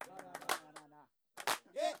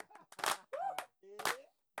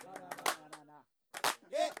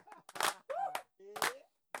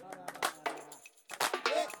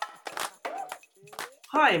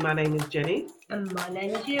Hi, my name is Jenny. And my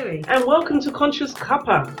name is Yuri. And welcome to Conscious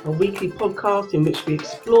Cuppa, a weekly podcast in which we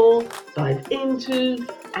explore, dive into,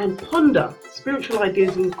 and ponder spiritual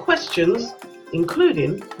ideas and questions,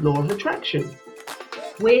 including law of attraction.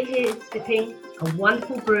 We're here sipping a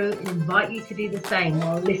wonderful brew and invite you to do the same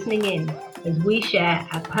while listening in as we share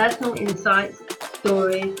our personal insights,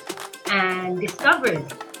 stories, and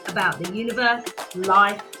discoveries about the universe,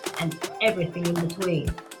 life, and everything in between,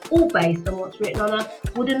 all based on what's written on a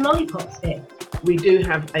wooden lollipop stick. We do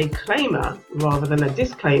have a claimer rather than a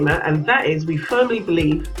disclaimer, and that is we firmly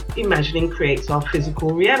believe imagining creates our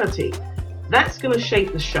physical reality. That's going to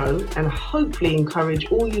shape the show and hopefully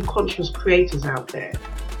encourage all you conscious creators out there.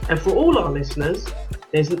 And for all our listeners,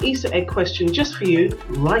 there's an Easter egg question just for you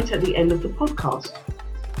right at the end of the podcast.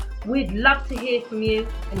 We'd love to hear from you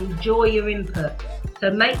and enjoy your input.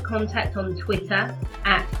 So make contact on Twitter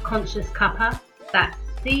at Conscious Cuppa, that's ConsciousCuppa,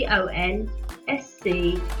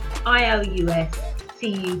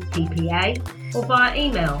 or via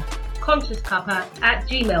email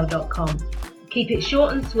consciouscuppa@gmail.com. Keep it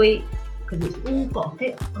short and sweet because it's all got to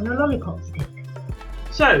fit on a lollipop stick.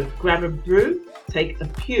 So grab a brew, take a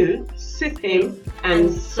pew, sip in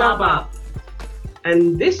and sub up.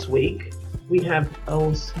 And this week we have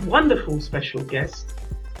a wonderful special guest.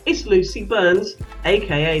 It's Lucy Burns,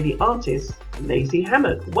 aka the artist Lazy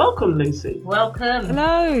Hammock. Welcome, Lucy. Welcome.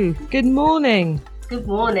 Hello. Good morning. Good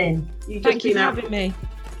morning. Thank you for having me.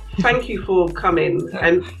 Thank you for coming.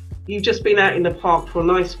 And you've just been out in the park for a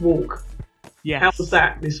nice walk. Yes. How was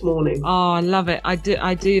that this morning? Oh, I love it. I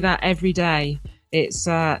do that every day. It's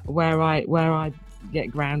where I get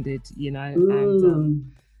grounded, you know.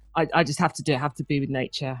 And I just have to be with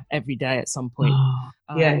nature every day at some point.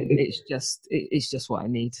 It's just what I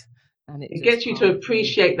need, and it gets you to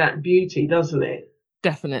appreciate that beauty, doesn't it?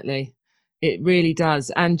 Definitely, it really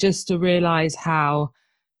does, and just to realize how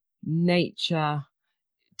nature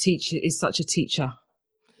is such a teacher.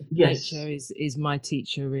 Yes, nature is my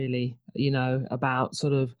teacher, really. You know, about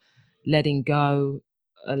sort of letting go,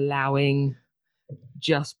 allowing,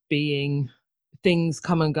 just being. Things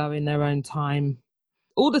come and go in their own time.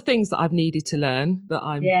 All the things that I've needed to learn that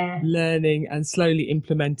I'm learning and slowly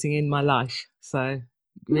implementing in my life. So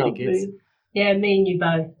really lovely. Good. Yeah, me and you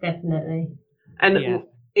both, definitely. And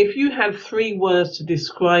if you had 3 words to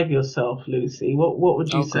describe yourself, Lucy, what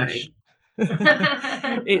would you say?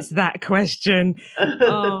 It's that question.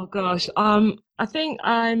 Oh gosh. I think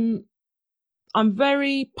I'm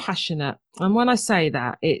very passionate. And when I say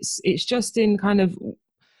that, it's just in kind of,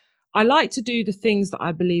 I like to do the things that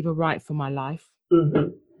I believe are right for my life. Mm-hmm.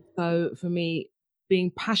 So for me,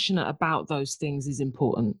 being passionate about those things is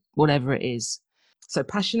important, whatever it is. So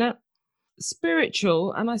passionate,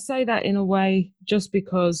 spiritual, and I say that in a way just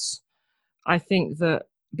because I think that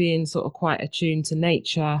being sort of quite attuned to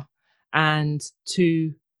nature and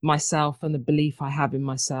to myself and the belief I have in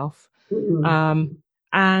myself. Mm-hmm.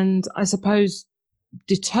 And I suppose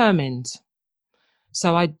determined.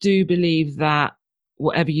 So I do believe that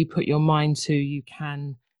whatever you put your mind to, you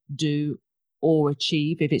can do or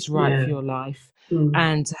achieve if it's right for your life.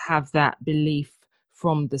 And to have that belief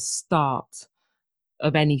from the start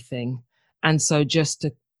of anything. And so just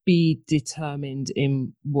to be determined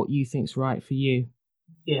in what you think's right for you.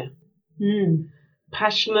 Yeah.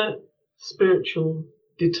 Passionate, spiritual,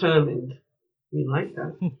 determined. We like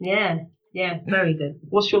that. Yeah, very good.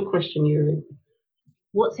 What's your question, Yuri?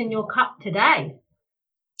 What's in your cup today?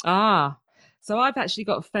 So I've actually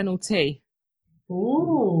got fennel tea.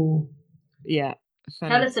 Ooh. Yeah.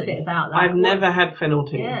 Tell us a bit about that. I've never had fennel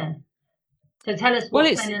tea. Yeah. So tell us what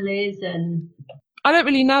fennel is. And I don't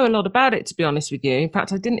really know a lot about it, to be honest with you. In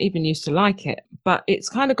fact, I didn't even used to like it, but it's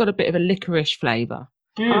kind of got a bit of a licorice flavour.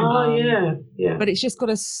 Yeah. But it's just got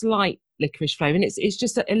a slight licorice flavour, and it's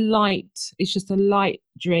just a light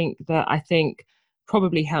drink that I think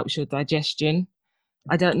probably helps your digestion.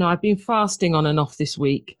 I don't know. I've been fasting on and off this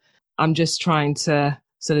week. I'm just trying to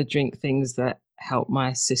sort of drink things that help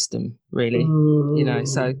my system, really. You know,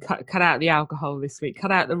 so cut out the alcohol this week,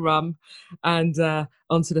 cut out the rum, and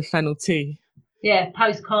onto the fennel tea. Yeah,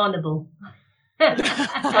 post-carnival.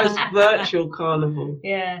 Post-virtual carnival.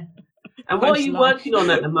 Yeah. And what are you working on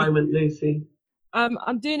at the moment, Lucy?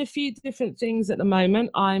 I'm doing a few different things at the moment.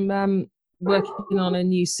 I'm working on a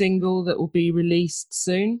new single that will be released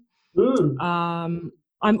soon.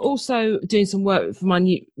 I'm also doing some work for my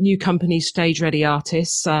new company, Stage Ready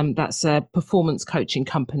Artists. That's a performance coaching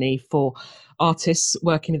company for artists,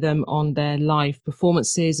 working with them on their live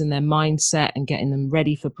performances and their mindset and getting them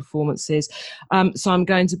ready for performances. So I'm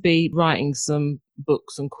going to be writing some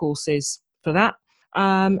books and courses for that.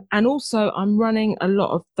 And also I'm running a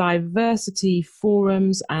lot of diversity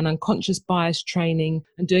forums and unconscious bias training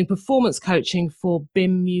and doing performance coaching for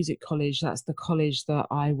BIM Music College. That's the college that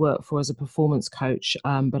I work for as a performance coach,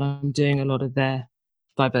 but I'm doing a lot of their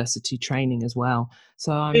diversity training as well.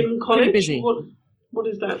 So I'm BIM College? pretty busy. What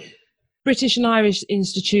is that? British and Irish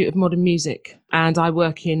Institute of Modern Music. And I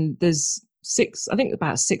work there's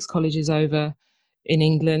about six colleges over in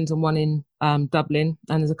England and one in Dublin,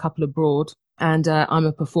 and there's a couple abroad. And I'm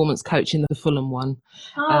a performance coach in the Fulham one.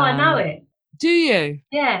 Oh, I know it. Do you?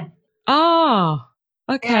 Yeah. Ah,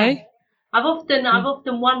 okay. Yeah. I've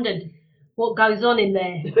often wondered what goes on in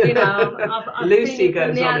there. You know, I've Lucy seen it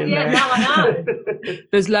from goes on in there. now I know.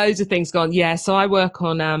 There's loads of things going. Yeah, so I work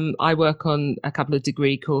on a couple of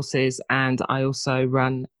degree courses, and I also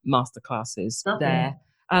run masterclasses there.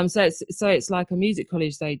 So it's like a music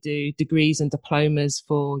college. They do degrees and diplomas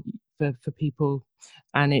for people,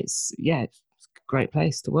 and it's a great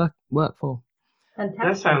place to work for. Fantastic.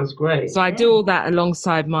 That sounds great. So I do all that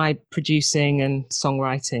alongside my producing and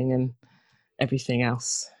songwriting and everything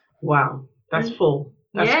else. Wow, that's full.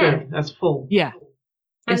 That's good. That's full. Yeah.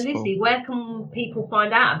 And Lucy, where can people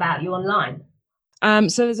find out about you online?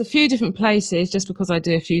 So there's a few different places, just because I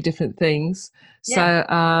do a few different things. Yeah.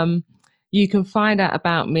 So you can find out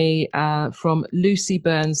about me from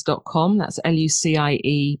lucyburns.com. That's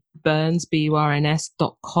LUCIE Burns,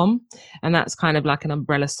 BURNS.com. And that's kind of like an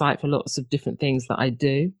umbrella site for lots of different things that I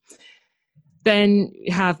do. Then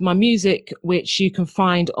you have my music, which you can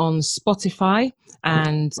find on Spotify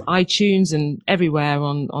and iTunes and everywhere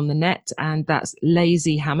on the net. And that's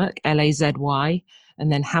Lazy Hammock, LAZY,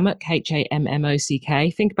 and then Hammock,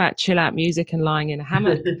 HAMMOCK. Think about chill out music and lying in a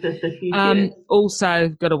hammock. Also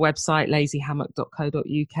got a website,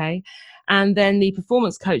 lazyhammock.co.uk. And then the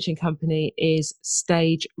performance coaching company is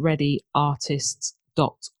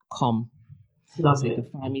stagereadyartists.com. Lovely. So you can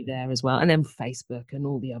find me there as well. And then Facebook and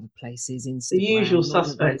all the other places, Instagram. The usual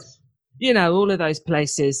suspects. All of those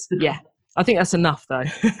places. Yeah. I think that's enough, though.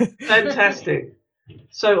 Fantastic.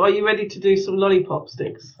 So are you ready to do some lollipop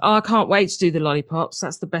sticks? Oh, I can't wait to do the lollipops.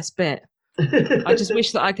 That's the best bit. I just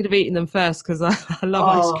wish that I could have eaten them first, because I love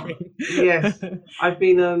ice cream. Yes. I've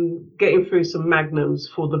been getting through some magnums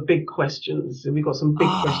for the big questions. We've got some big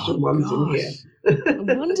question ones in here.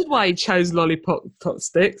 I wondered why he chose lollipop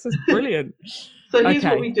sticks. That's brilliant. So here's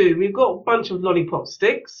what we do. We've got a bunch of lollipop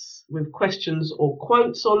sticks with questions or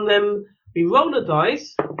quotes on them. We roll the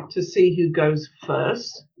dice to see who goes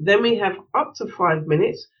first. Then we have up to 5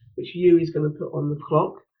 minutes, which Yuri's going to put on the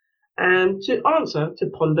clock, and to answer, to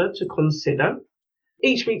ponder, to consider.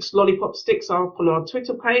 Each week's lollipop sticks are up on our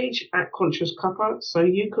Twitter page at Conscious Cuppa, so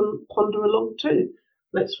you can ponder along too.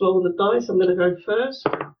 Let's roll the dice. I'm going to go first.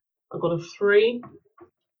 I've got a 3.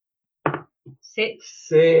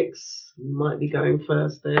 6. Might be going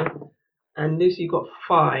first there. And Lucy, you got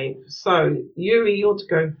 5. So, Yuri, you're to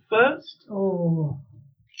go first. Oh.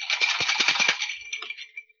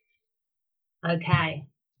 Okay.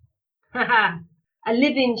 A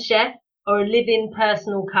live-in chef or a live-in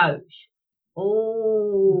personal coach?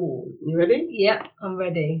 Oh. You ready? Yep, I'm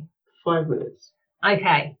ready. 5 minutes.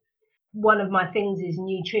 Okay. One of my things is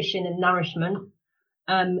nutrition and nourishment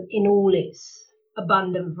in all its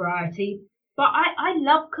abundant variety. But I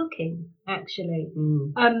love cooking, actually.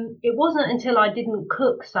 It wasn't until I didn't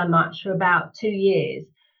cook so much for about 2 years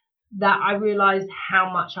that I realised how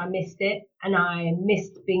much I missed it. And I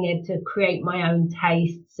missed being able to create my own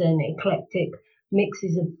tastes and eclectic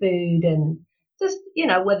mixes of food, and just,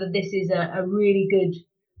 whether this is a really good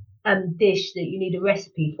dish that you need a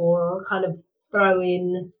recipe for, or kind of throw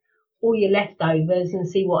in all your leftovers and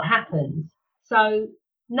see what happens. So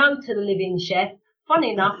no to the live-in chef.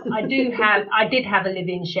 Funny enough, I did have a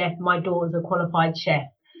live-in chef. My daughter's a qualified chef,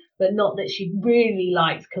 but not that she really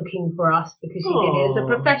likes cooking for us, because she did it as a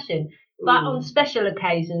profession. But on special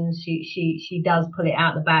occasions, she does pull it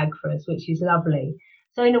out the bag for us, which is lovely.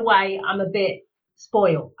 So in a way, I'm a bit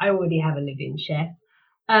spoiled. I already have a live-in chef.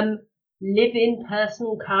 Live-in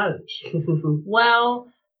personal coach. Well,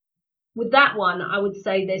 with that one, I would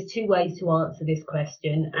say there's 2 ways to answer this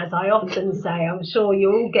question. As I often say, I'm sure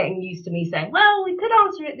you're all getting used to me saying, well, we could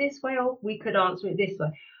answer it this way, or we could answer it this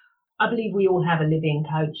way. I believe we all have a live-in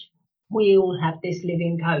coach. We all have this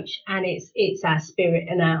live-in coach, and it's our spirit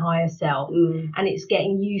and our higher self. And it's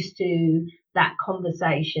getting used to that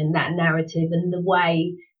conversation, that narrative, and the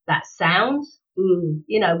way that sounds.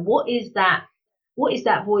 What is that voice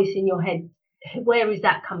in your head? Where is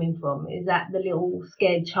that coming from? Is that the little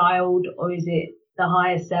scared child, or is it the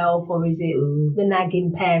higher self, or is it the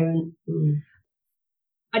nagging parent?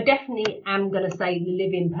 I definitely am going to say the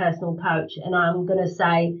live-in personal coach, and I'm going to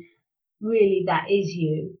say really that is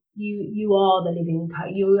you. You are the living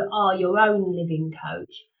coach. You are your own living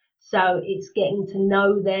coach. So it's getting to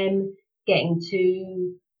know them, getting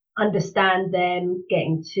to understand them,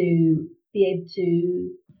 getting to be able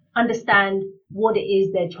to understand what it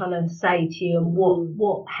is they're trying to say to you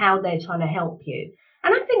and how they're trying to help you.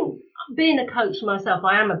 And I think being a coach myself,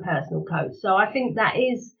 I am a personal coach. So I think that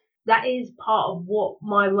is part of what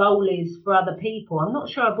my role is for other people. I'm not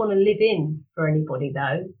sure I'd want to live in for anybody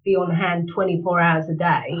though, be on hand 24 hours a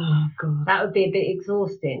day. Oh, God. That would be a bit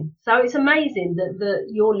exhausting. So it's amazing that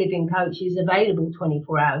your living coach is available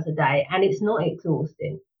 24 hours a day and it's not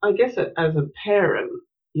exhausting. I guess as a parent,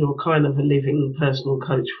 you're kind of a living personal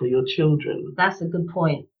coach for your children. That's a good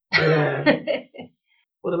point. Yeah.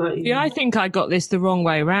 What about you? Yeah, I think I got this the wrong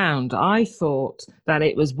way round. I thought that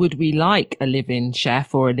it was, would we like a living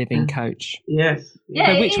chef or a living coach? Yes.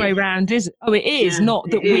 Yeah, So which way round is it? Oh, it is, not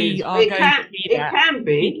that we are going to be that. It can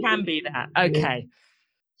be. It can be that. Okay.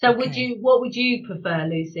 So what would you prefer,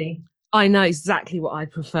 Lucy? I know exactly what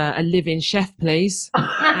I'd prefer. A live-in chef, please.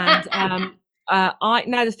 And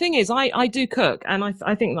now the thing is, I do cook, and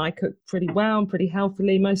I think that I cook pretty well and pretty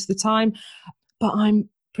healthily most of the time, but I'm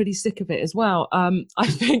pretty sick of it as well. I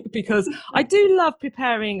think because I do love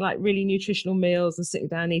preparing like really nutritional meals and sitting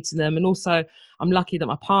down and eating them, and also I'm lucky that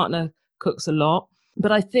my partner cooks a lot.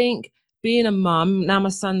 But I think being a mum, now my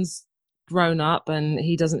son's grown up and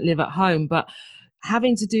he doesn't live at home, but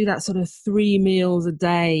having to do that sort of 3 meals a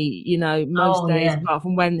day, you know, most days apart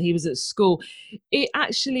from when he was at school, it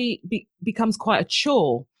actually becomes quite a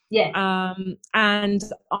chore. Yeah. And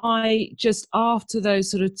I just, after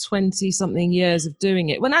those sort of 20 something years of doing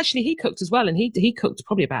it, when actually he cooked as well, and he cooked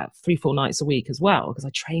probably about 3-4 nights a week as well, because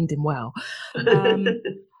I trained him well.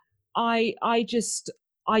 I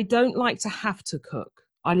don't like to have to cook.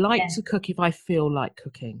 I like to cook if I feel like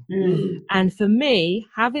cooking. And for me,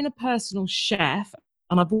 having a personal chef,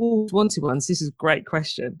 and I've always wanted one, so this is a great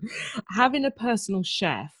question, having a personal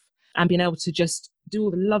chef and being able to just do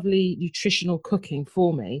all the lovely nutritional cooking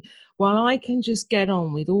for me, while I can just get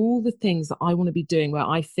on with all the things that I want to be doing where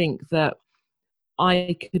I think that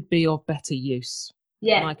I could be of better use.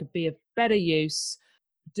 Yeah. And I could be of better use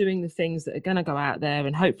doing the things that are going to go out there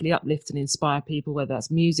and hopefully uplift and inspire people, whether that's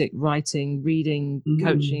music, writing, reading,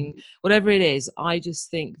 coaching, whatever it is. I just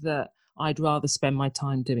think that I'd rather spend my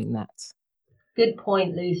time doing that. Good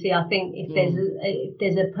point, Lucy. I think if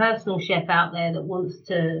there's a personal chef out there that wants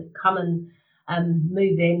to come and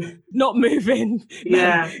move in. Not move in.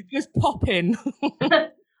 Yeah. No, just pop in.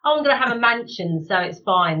 I'm going to have a mansion, so it's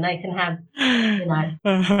fine. They can have, you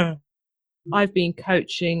know. I've been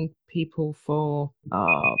coaching people for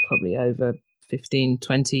probably over 15,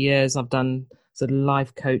 20 years. I've done sort of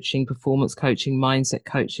life coaching, performance coaching, mindset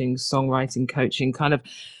coaching, songwriting coaching, kind of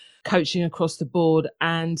coaching across the board.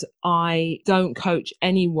 And I don't coach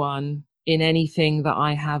anyone in anything that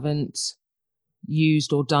I haven't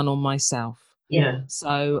used or done on myself. Yeah.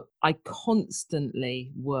 So I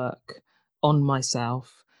constantly work on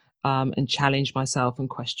myself and challenge myself and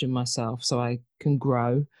question myself so I can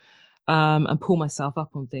grow. And pull myself up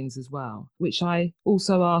on things as well, which I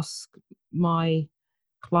also ask my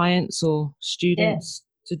clients or students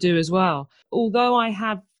to do as well. Although I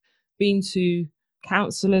have been to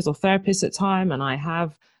counsellors or therapists at time, and I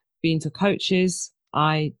have been to coaches,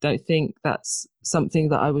 I don't think that's something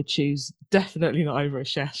that I would choose. Definitely not over a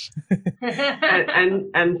chef.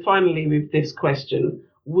 and finally, with this question,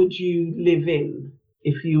 would you live in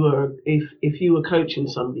if you were coaching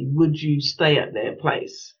somebody? Would you stay at their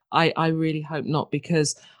place? I really hope not,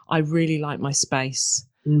 because I really like my space.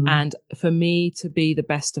 And for me to be the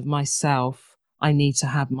best of myself, I need to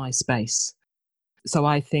have my space. So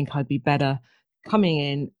I think I'd be better coming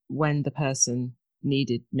in when the person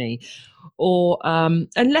needed me, or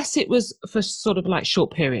unless it was for sort of like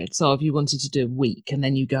short periods. So if you wanted to do a week and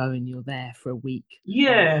then you go and you're there for a week.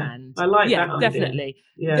 Yeah, I like that idea. Definitely.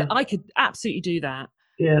 Yeah, I could absolutely do that.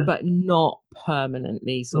 Yeah, but not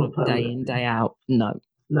permanently, sort of day in, day out.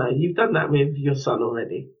 No, you've done that with your son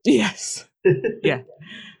already. Yes. Yeah.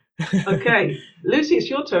 Okay, Lucy, it's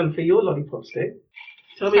your turn for your lollipop stick.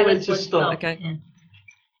 Tell me when to stop. Okay. Yeah.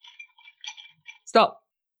 Stop.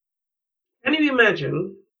 Can you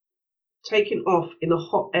imagine taking off in a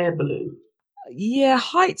hot air balloon? Yeah,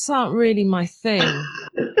 heights aren't really my thing.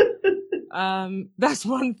 That's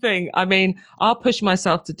one thing. I mean, I'll push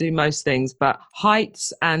myself to do most things, but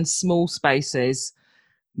heights and small spaces,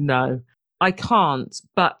 no. I can't,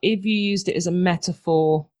 but if you used it as a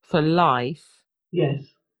metaphor for life,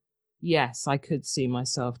 yes, I could see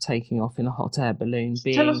myself taking off in a hot air balloon.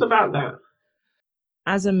 Tell us about that.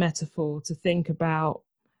 As a metaphor to think about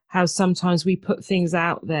how sometimes we put things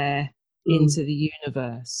out there into the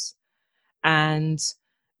universe. And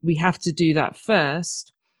we have to do that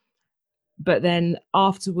first. But then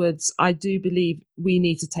afterwards, I do believe we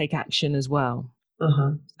need to take action as well.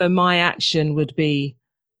 So my action would be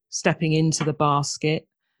stepping into the basket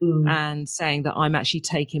and saying that I'm actually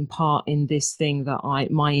taking part in this thing that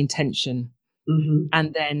my intention,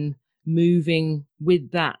 and then moving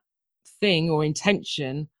with that thing or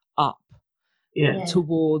intention up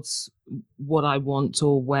towards what I want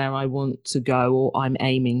or where I want to go or I'm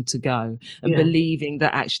aiming to go, and believing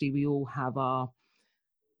that actually we all have our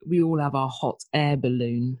hot air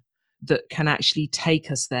balloon that can actually take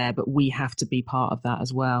us there, but we have to be part of that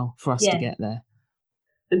as well for us to get there.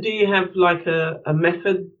 And do you have like a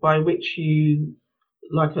method by which you,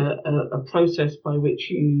 like a process by which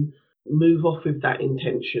you move off with that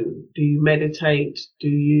intention? Do you meditate? Do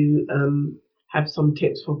you have some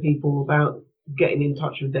tips for people about getting in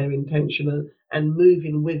touch with their intention and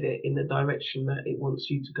moving with it in the direction that it wants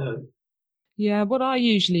you to go? Yeah, what I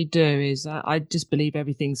usually do is I just believe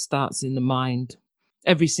everything starts in the mind.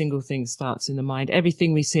 Every single thing starts in the mind.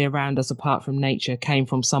 Everything we see around us, apart from nature, came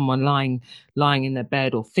from someone lying in their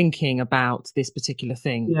bed or thinking about this particular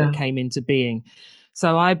thing that came into being.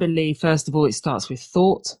 So I believe, first of all, it starts with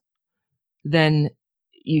thought. Then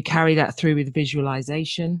you carry that through with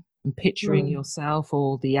visualization and picturing yourself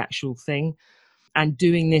or the actual thing, and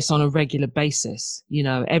doing this on a regular basis. You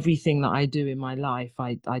know, everything that I do in my life,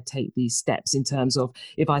 I take these steps in terms of,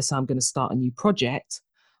 if I say I'm going to start a new project,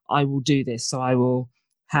 I will do this. So I will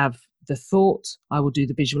have the thought, I will do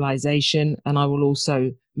the visualization, and I will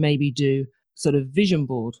also maybe do sort of vision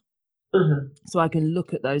board. So I can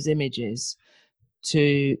look at those images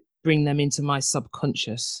to bring them into my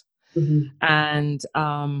subconscious. And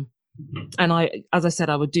I, as I said,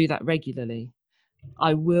 I would do that regularly.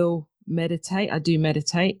 I will meditate. I do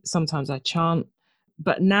meditate. Sometimes I chant,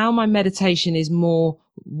 but now my meditation is more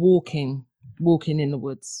walking in the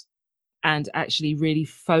woods and actually really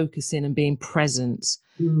focusing and being present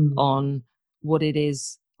on what it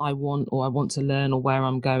is I want, or I want to learn, or where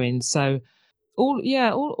I'm going. So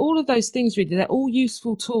all of those things, really, they're all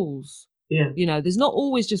useful tools. You know, there's not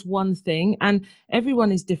always just one thing, and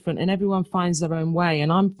everyone is different and everyone finds their own way,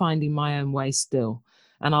 and I'm finding my own way still,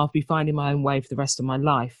 and I'll be finding my own way for the rest of my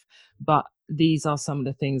life. But these are some of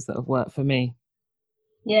the things that have worked for me.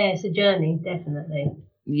 Yeah, it's a journey, definitely.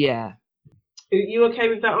 Yeah. Are you okay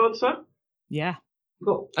with that answer? Yeah.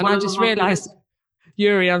 And I just realised,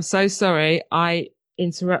 Yuri, I'm so sorry. I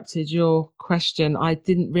interrupted your question. I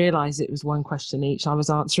didn't realise it was one question each. I was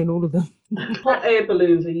answering all of them. Hot air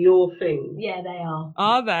balloons are your thing. Yeah, they are.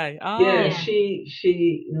 Are they? Oh. Yeah,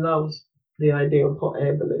 she loves the idea of hot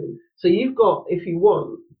air balloons. So you've got, if you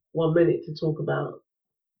want, 1 minute to talk about.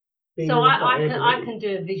 So I can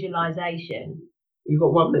do a visualization. You've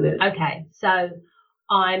got 1 minute. Okay, so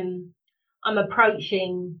I'm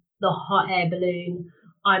approaching the hot air balloon.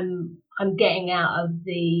 I'm getting out of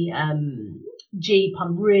the Jeep.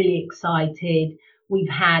 I'm really excited. We've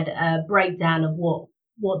had a breakdown of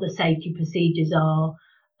what the safety procedures are.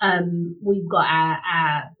 We've got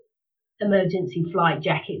our emergency flight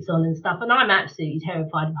jackets on and stuff, and I'm absolutely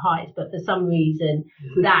terrified of heights, but for some reason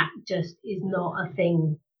that just is not a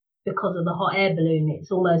thing because of the hot air balloon.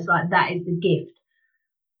 It's almost like that is the gift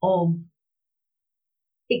of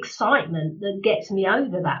excitement that gets me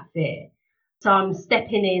over that fear. So I'm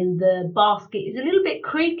stepping in, the basket is a little bit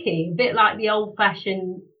creaky, a bit like the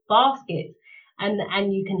old-fashioned baskets,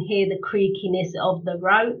 and you can hear the creakiness of the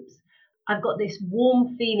ropes. I've got this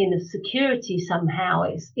warm feeling of security somehow.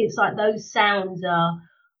 It's like those sounds are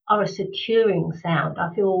a securing sound.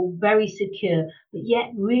 I feel very secure, but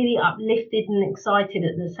yet really uplifted and excited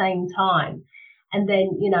at the same time. And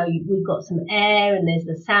then, you know, we've got some air, and there's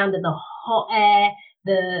the sound of the hot air,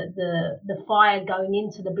 the fire going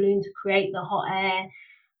into the balloon to create the hot air.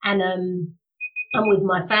 And I'm with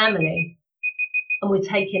my family, and we're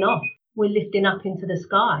taking off. We're lifting up into the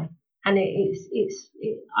sky. And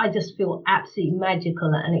I just feel absolutely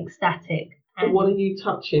magical and ecstatic. And what are you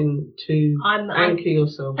touching to anchor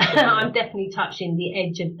yourself? I'm definitely touching the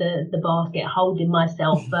edge of the basket, holding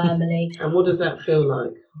myself firmly. And what does that feel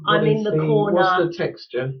like? I'm in the corner. What's the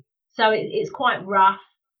texture? So it's quite rough,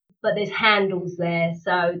 but there's handles there.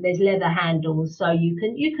 So there's leather handles. So you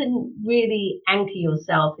can really anchor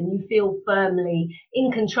yourself, and you feel firmly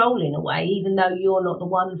in control in a way, even though you're not the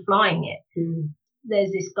one flying it.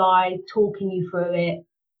 There's this guy talking you through it.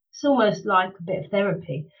 It's almost like a bit of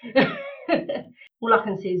therapy. All I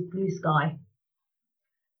can see is blue sky.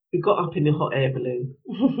 We got up in the hot air balloon.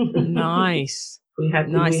 Nice. We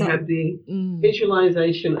had the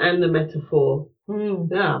visualization and the metaphor.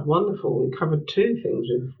 Yeah, wonderful. We covered two things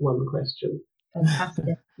with one question.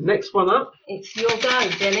 Fantastic. Next one up. It's your go,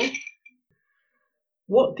 Jenny.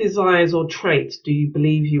 What desires or traits do you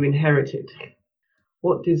believe you inherited?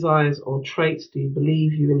 What desires or traits do you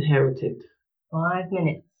believe you inherited? 5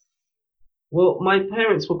 minutes. Well, my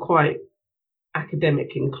parents were quite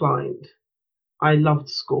academic inclined. I loved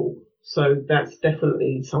school, so that's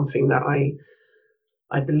definitely something that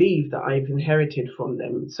I believe that I've inherited from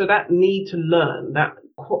them. So that need to learn, that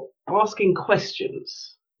asking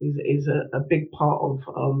questions is a big part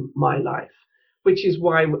of my life, which is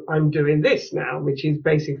why I'm doing this now, which is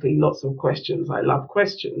basically lots of questions. I love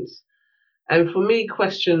questions. And for me,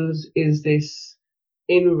 questions is this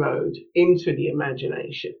inroad into the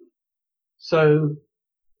imagination. So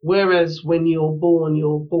whereas when you're born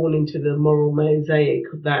into the moral mosaic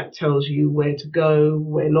that tells you where to go,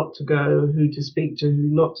 where not to go, who to speak to, who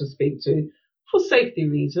not to speak to, for safety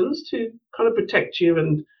reasons, to kind of protect you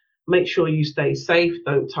and make sure you stay safe,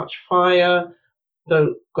 don't touch fire,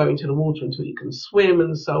 don't go into the water until you can swim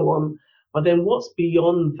and so on. But then what's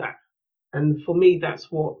beyond that? And for me,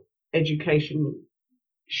 that's what education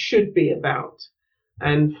should be about.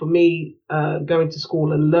 And for me, going to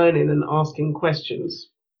school and learning and asking questions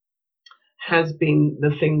has been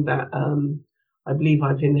the thing that I believe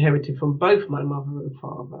I've inherited from both my mother and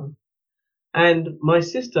father. And my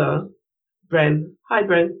sister, Bren, hi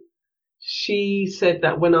Bren, she said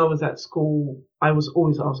that when I was at school, I was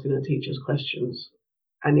always asking the teachers questions.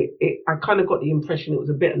 And I kind of got the impression it was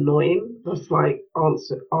a bit annoying, just like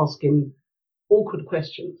asking awkward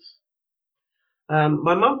questions.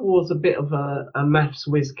 My mother was a bit of a maths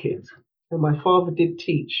whiz kid, and my father did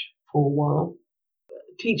teach for a while.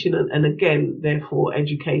 Teaching and again, therefore,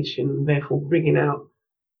 education, therefore bringing out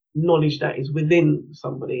knowledge that is within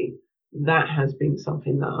somebody, that has been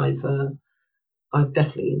something that I've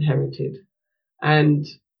definitely inherited. And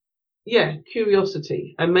yeah,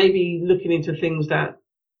 curiosity, and maybe looking into things that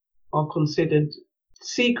are considered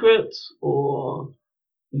secret, or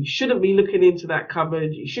you shouldn't be looking into that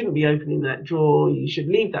cupboard, you shouldn't be opening that drawer, you should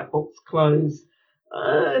leave that box closed.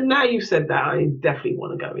 Now you've said that, I definitely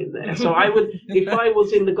want to go in there. So I would, if I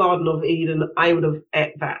was in the Garden of Eden, I would have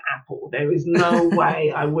ate that apple. There is no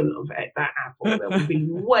way I wouldn't have ate that apple. That would be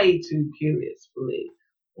way too curious for me.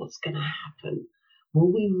 What's going to happen?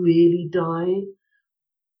 Will we really die?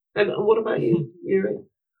 And what about you, Yuri?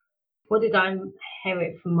 What did I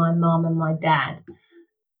inherit from my mum and my dad?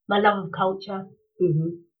 My love of culture.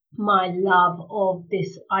 My love of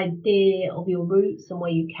this idea of your roots and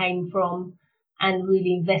where you came from, and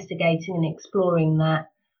really investigating and exploring that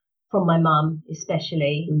from my mum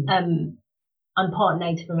especially. I'm part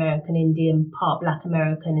Native American Indian, part Black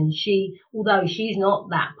American, and she, although she's not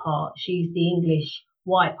that part, she's the English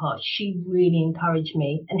white part, she really encouraged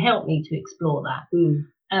me and helped me to explore that.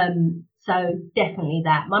 So definitely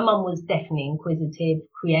that. My mum was definitely inquisitive,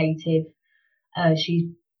 creative.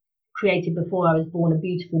 She created, before I was born, a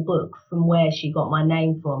beautiful book from where she got my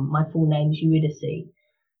name from. My full name's Eurydice.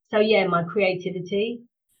 So yeah, my creativity.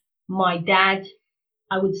 My dad,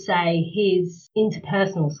 I would say his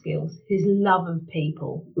interpersonal skills, his love of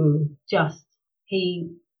people. Just, he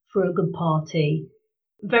threw a good party,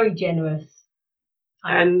 very generous.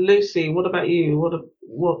 And Lucy, what about you?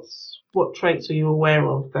 What traits are you aware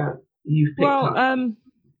of that you've picked up?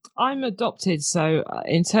 I'm adopted, so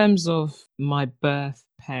in terms of my birth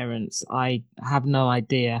parents, I have no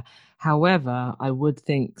idea. However, I would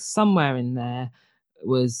think somewhere in there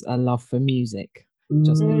was a love for music,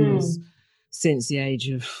 just because since the age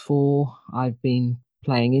of 4, I've been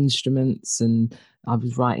playing instruments, and I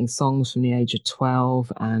was writing songs from the age of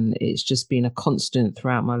 12, and it's just been a constant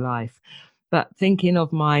throughout my life. But thinking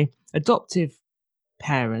of my adoptive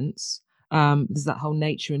parents, there's that whole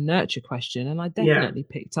nature and nurture question, and I definitely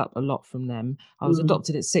picked up a lot from them. I was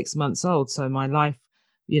adopted at 6 months old, so my life,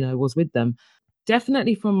 was with them.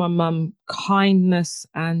 Definitely from my mum, kindness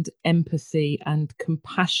and empathy and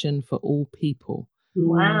compassion for all people.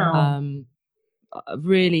 Wow.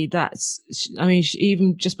 Really,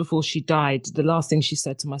 even just before she died, the last thing she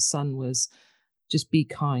said to my son was, just be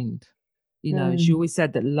kind. She always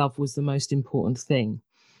said that love was the most important thing.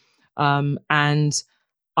 And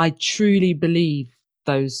I truly believe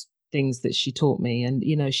those things that she taught me. And,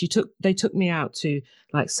 they took me out to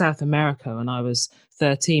like South America when I was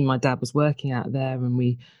 13. My dad was working out there, and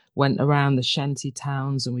we went around the shanty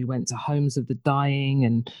towns, and we went to homes of the dying,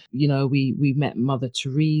 and, we met Mother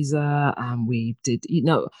Teresa, and we did,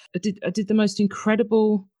 I did the most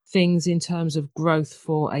incredible things in terms of growth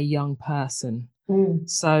for a young person.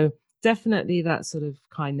 So definitely that sort of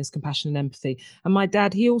kindness, compassion, and empathy. And my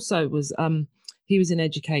dad, he also was he was in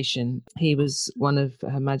education. He was one of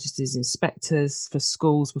Her Majesty's inspectors for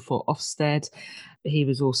schools before Ofsted. He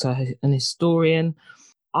was also an historian.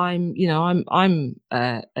 I'm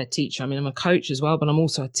a teacher. I mean, I'm a coach as well, but I'm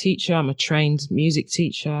also a teacher. I'm a trained music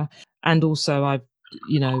teacher, and also I've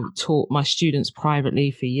taught my students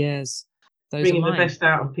privately for years. Those Bringing are the mine. best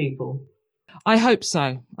out of people. I hope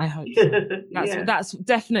so. Yeah. That's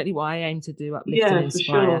definitely what I aim to do. Uplift and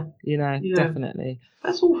inspire. For sure. Definitely.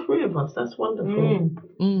 That's all three of us. That's wonderful.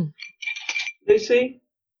 Mm. Lucy,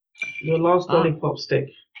 your last lollipop stick.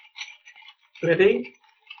 Ready?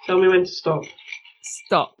 Tell me when to stop.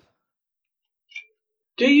 Stop.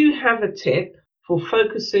 Do you have a tip for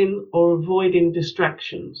focusing or avoiding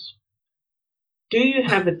distractions? Do you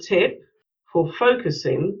have a tip for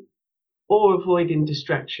focusing or avoiding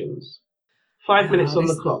distractions? 5 minutes on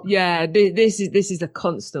the clock. Yeah, this is a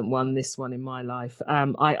constant one. This one in my life.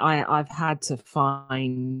 I've had to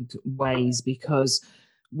find ways, because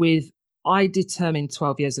I determined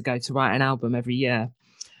 12 years ago to write an album every year,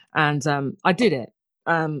 and I did it.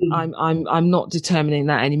 I'm not determining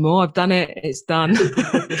that anymore. I've done it. It's done.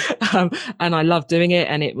 And I love doing it,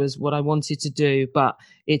 and it was what I wanted to do, but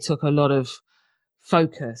it took a lot of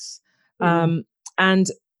focus. And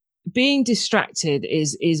being distracted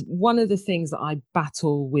is one of the things that I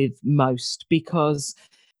battle with most, because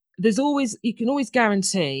you can always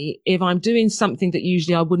guarantee if I'm doing something that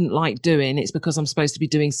usually I wouldn't like doing, it's because I'm supposed to be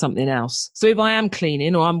doing something else. So if I am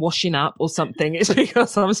cleaning or I'm washing up or something, it's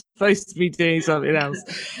because I'm supposed to be doing something else.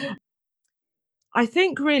 I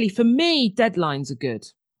think really for me, deadlines are good.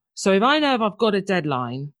 So if I know if I've got a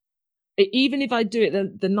deadline, even if I do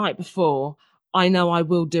it the night before, I know I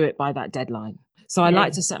will do it by that deadline. So I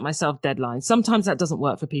like to set myself deadlines. Sometimes that doesn't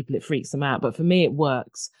work for people. It freaks them out. But for me, it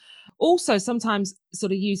works. Also, sometimes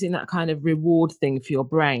sort of using that kind of reward thing for your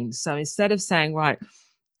brain. So instead of saying, right,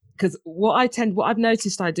 because what I've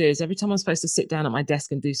noticed I do is every time I'm supposed to sit down at my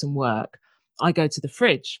desk and do some work, I go to the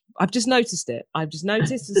fridge. I've just noticed it. And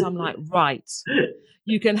so I'm like, right,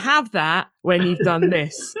 you can have that when you've done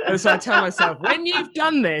this. And so I tell myself, when you've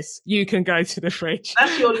done this, you can go to the fridge.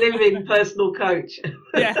 That's your living personal coach.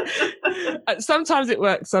 Yeah. Sometimes it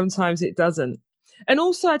works, sometimes it doesn't. And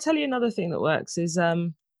also, I tell you another thing that works is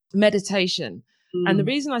meditation. And the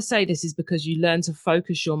reason I say this is because you learn to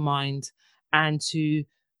focus your mind and to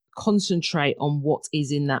concentrate on what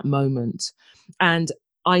is in that moment. And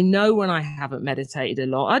I know when I haven't meditated a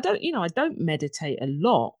lot, I don't meditate a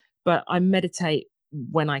lot, but I meditate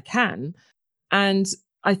when I can. And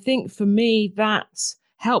I think for me, that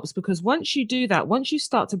helps, because once you do that, once you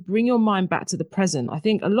start to bring your mind back to the present, I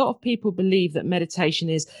think a lot of people believe that meditation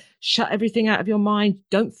is shut everything out of your mind.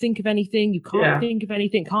 Don't think of anything. You can't think of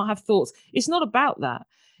anything, can't have thoughts. It's not about that.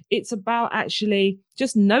 It's about actually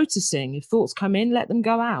just noticing if thoughts come in, let them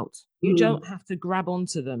go out. You don't have to grab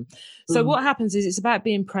onto them. So what happens is it's about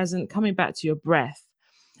being present, coming back to your breath.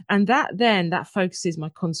 And that focuses my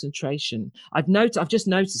concentration. I've just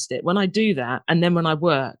noticed it when I do that. And then when I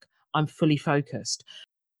work, I'm fully focused.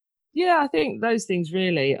 Yeah, I think those things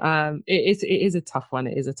really, it is a tough one.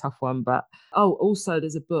 It is a tough one. But, also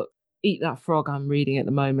there's a book, Eat That Frog, I'm reading at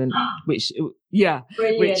the moment, which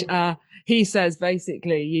he says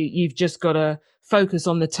basically you've just got to focus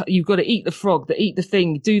on you've got to eat the frog, eat the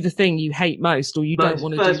thing, do the thing you hate most or you don't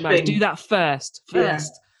want to do most. Do that first.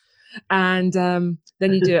 And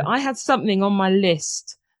then you do it. I had something on my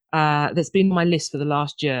list that's been on my list for the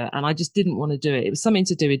last year, and I just didn't want to do it. It was something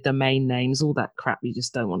to do with domain names, all that crap you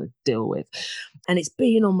just don't want to deal with. And it's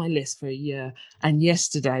been on my list for a year. And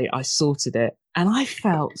yesterday I sorted it and I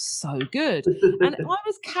felt so good. And I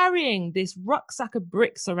was carrying this rucksack of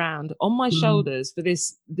bricks around on my shoulders for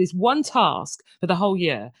this one task for the whole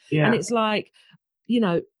year. Yeah. And it's like,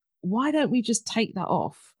 why don't we just take that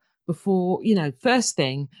off before, first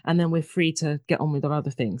thing, and then we're free to get on with our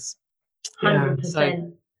other things. 100%.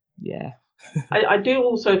 So, yeah. I do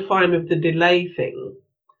also find with the delay thing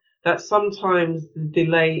that sometimes the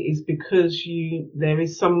delay is because there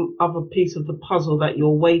is some other piece of the puzzle that you're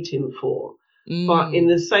waiting for. But in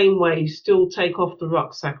the same way, still take off the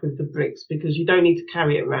rucksack with the bricks, because you don't need to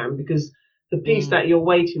carry it around, because the piece that you're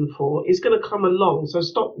waiting for is going to come along. So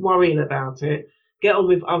stop worrying about it. Get on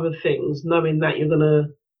with other things, knowing that you're going to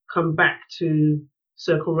come back to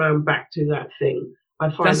circle around back to that thing. I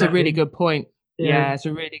find that's a really good point. Yeah, it's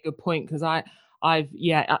a really good point, because I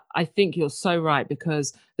think you're so right,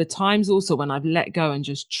 because the times also when I've let go and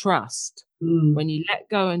just trust, when you let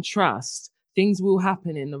go and trust, things will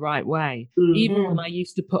happen in the right way. Even when I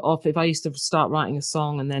used to put off, if I used to start writing a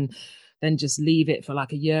song and then then just leave it for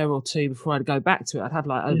like a year or two before I'd go back to it. I'd have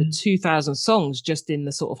like over 2,000 songs just in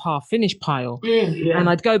the sort of half finished pile. And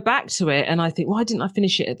I'd go back to it and I think, why didn't I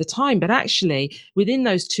finish it at the time? But actually, within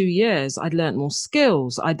those 2 years, I'd learned more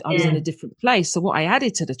skills. I was in a different place. So what I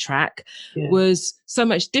added to the track was so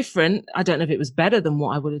much different. I don't know if it was better than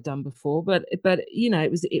what I would have done before, but you know,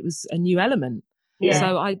 it was a new element.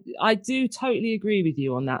 So I do totally agree with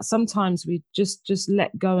you on that. Sometimes we just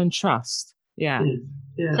let go and trust.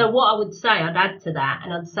 So what I would say, I'd add to that,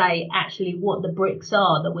 and I'd say actually what the bricks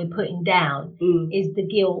are that we're putting down is the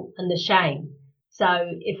guilt and the shame. So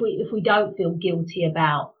if we don't feel guilty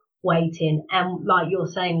about waiting, and like you're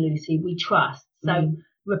saying, Lucy, we trust. So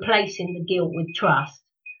replacing the guilt with trust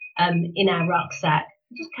in our rucksack,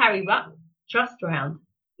 just carry trust around,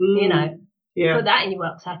 you know. Put that in your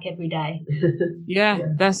rucksack every day.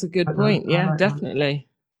 That's a good point. Definitely.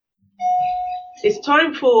 It's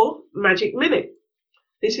time for Magic Minute.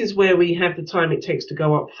 This is where we have the time it takes to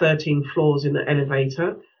go up 13 floors in the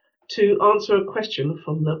elevator to answer a question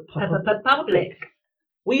from the public.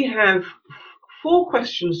 We have 4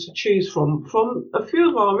 questions to choose from a few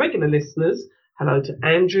of our regular listeners. Hello to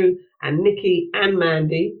Andrew and Nikki and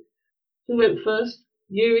Mandy. Who went first?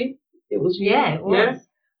 Yuri? It was you? Yeah, it was.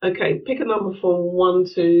 Yeah? Okay, pick a number from 1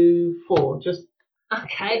 to 4. Just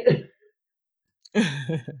okay.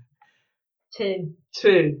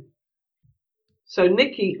 2. So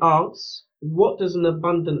Nikki asks, what does an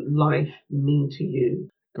abundant life mean to you?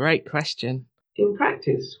 Great question. In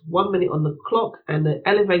practice, 1 minute on the clock and the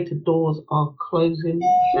elevator doors are closing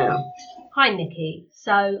now. Hi, Nikki.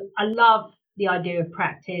 So I love the idea of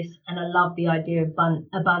practice and I love the idea of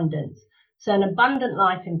abundance. So an abundant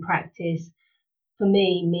life in practice for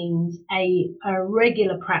me means a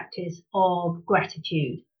regular practice of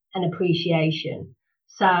gratitude and appreciation.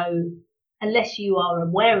 So unless you are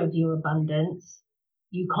aware of your abundance,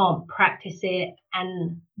 you can't practice it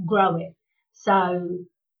and grow it. So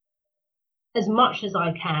as much as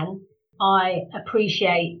I can, I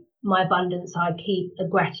appreciate my abundance. I keep a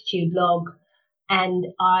gratitude log and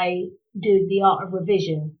I do the art of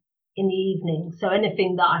revision in the evening. So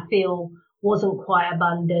anything that I feel wasn't quite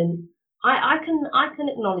abundant, I can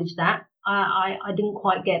acknowledge that. I didn't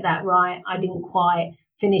quite get that right. I didn't quite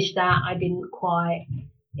finish that. I didn't quite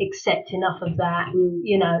accept enough of that,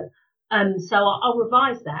 you know. So I'll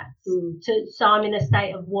revise that. So I'm in a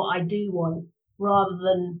state of what I do want rather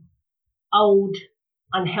than old,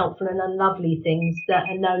 unhelpful and unlovely things that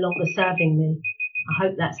are no longer serving me. I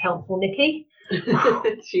hope that's helpful, Nikki.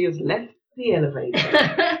 She has left the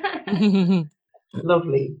elevator.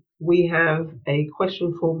 Lovely. We have a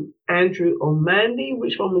question from Andrew or Mandy.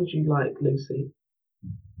 Which one would you like, Lucy?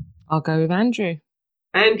 I'll go with Andrew.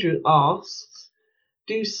 Andrew asks,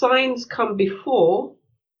 do signs come before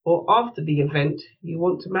or after the event you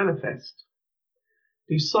want to manifest?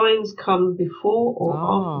 Do signs come before or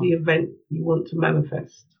after the event you want to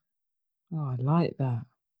manifest? Oh, I like that.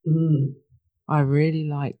 I really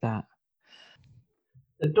like that.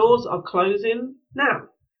 The doors are closing now.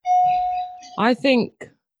 I think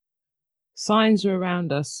signs are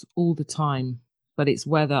around us all the time, but it's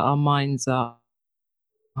whether our minds are,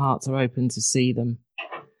 hearts are open to see them.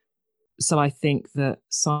 So I think that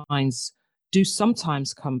signs do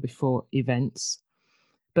sometimes come before events,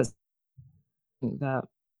 but I think that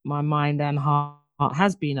my mind and heart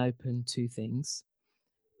has been open to things,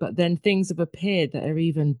 but then things have appeared that are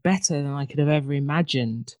even better than I could have ever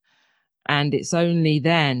imagined. And it's only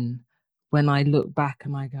then when I look back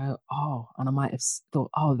and I go, oh, and I might have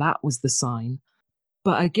thought, oh, that was the sign.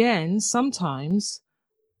 But again, sometimes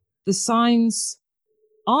the signs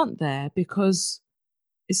aren't there because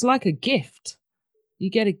it's like a gift. You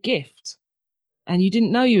get a gift and you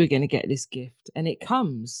didn't know you were going to get this gift and it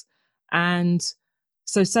comes. And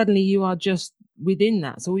so suddenly you are just within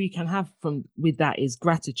that. So all you can have with that is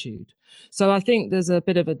gratitude. So I think there's a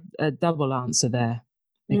bit of a double answer there,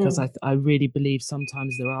 because I really believe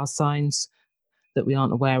sometimes there are signs that we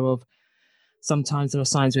aren't aware of. Sometimes there are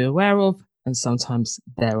signs we're aware of and sometimes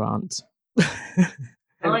there aren't.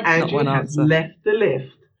 And Andrew has left the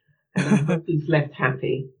lift and I hope he's left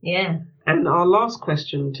happy. Yeah. And our last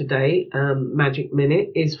question today, Magic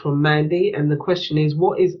Minute, is from Mandy. And the question is,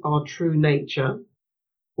 what is our true nature?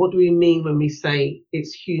 What do we mean when we say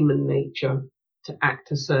it's human nature to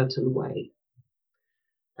act a certain way?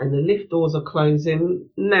 And the lift doors are closing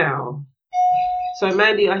now. So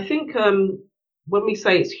Mandy, I think when we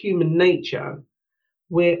say it's human nature,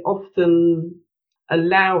 we're often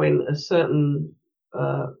allowing a certain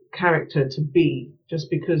character to be just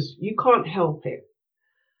because you can't help it.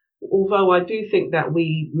 Although I do think that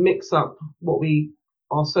we mix up what we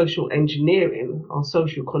our social engineering, our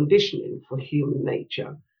social conditioning for human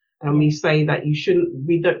nature. And we say that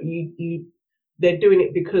they're doing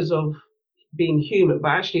it because of being human, but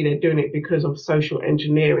actually they're doing it because of social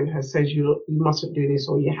engineering has says you mustn't do this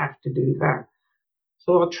or you have to do that.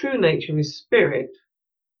 So our true nature is spirit,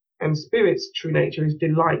 and spirit's true nature is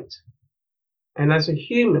delight. And as a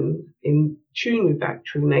human in tune with that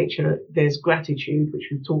true nature, there's gratitude, which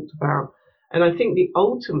we've talked about. And I think the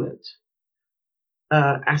ultimate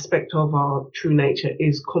aspect of our true nature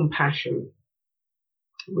is compassion,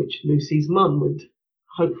 which Lucy's mum would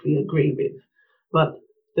hopefully agree with. But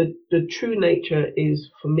the true nature is,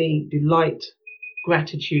 for me, delight,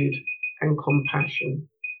 gratitude, and compassion.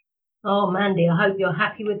 Oh, Mandy, I hope you're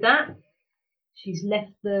happy with that. She's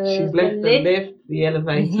left the lift, the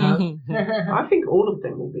elevator. I think all of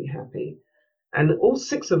them will be happy. And all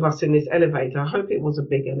 6 of us in this elevator, I hope it was a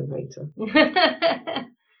big elevator.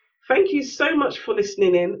 Thank you so much for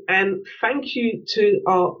listening in. And thank you to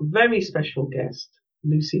our very special guest,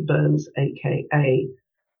 Lucy Burns, aka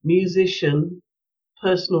musician,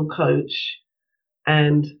 personal coach,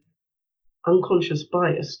 and unconscious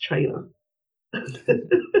bias trainer.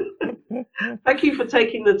 Thank you for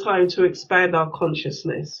taking the time to expand our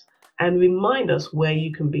consciousness and remind us where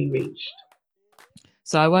you can be reached.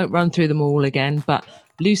 So I won't run through them all again, but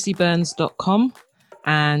lucyburns.com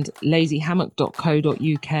and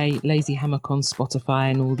lazyhammock.co.uk, Lazy Hammock on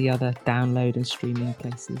Spotify and all the other download and streaming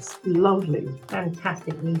places. Lovely.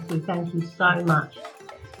 Fantastic, Lucy. Thank you so much.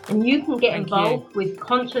 And you can get involved with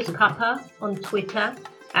Conscious Cuppa on Twitter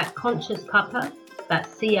at Conscious Cuppa.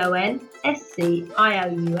 That's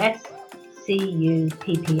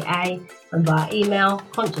ConsciousCuppa, and via email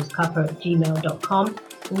consciouscuppa@gmail.com.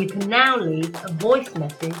 And you can now leave a voice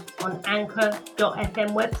message on anchor.fm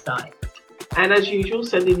website. And as usual,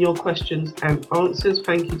 send in your questions and answers.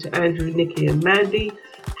 Thank you to Andrew, Nikki and Mandy.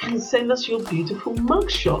 And send us your beautiful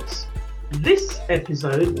mugshots. This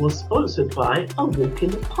episode was sponsored by A Walk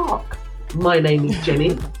in the Park. My name is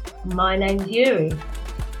Jenny. My name's Yuri.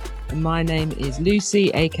 And my name is Lucy,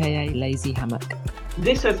 aka Lazy Hammock.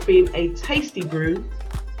 This has been a tasty brew,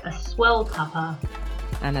 a swell cuppa,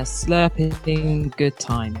 and a slurping good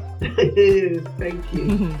time. Thank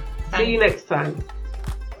you. See you next time.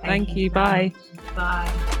 Thank you. Bye. Bye.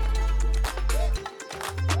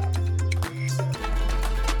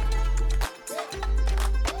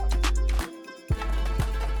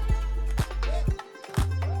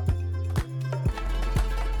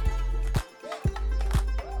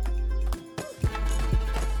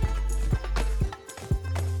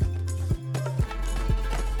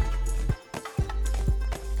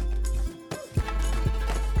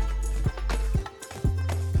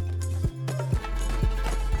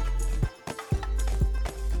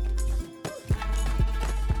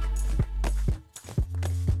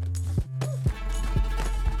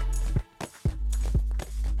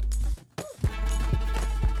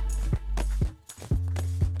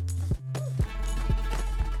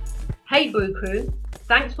 Hey Brew Crew,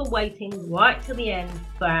 thanks for waiting right till the end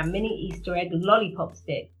for our mini Easter egg lollipop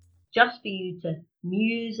stick, just for you to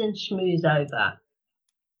muse and schmooze over.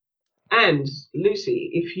 And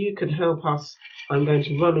Lucy, if you could help us, I'm going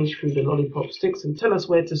to rummage through the lollipop sticks and tell us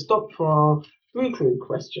where to stop for our Brew Crew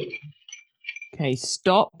question. Okay,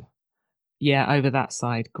 stop. Yeah, over that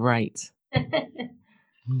side. Great.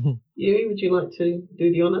 Yuri, would you like to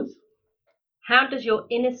do the honours? How does your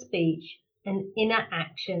inner speech and inner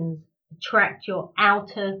actions attract your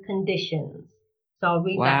outer conditions? So I'll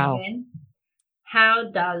read that again. How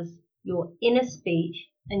does your inner speech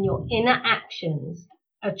and your inner actions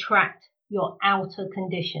attract your outer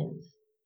conditions?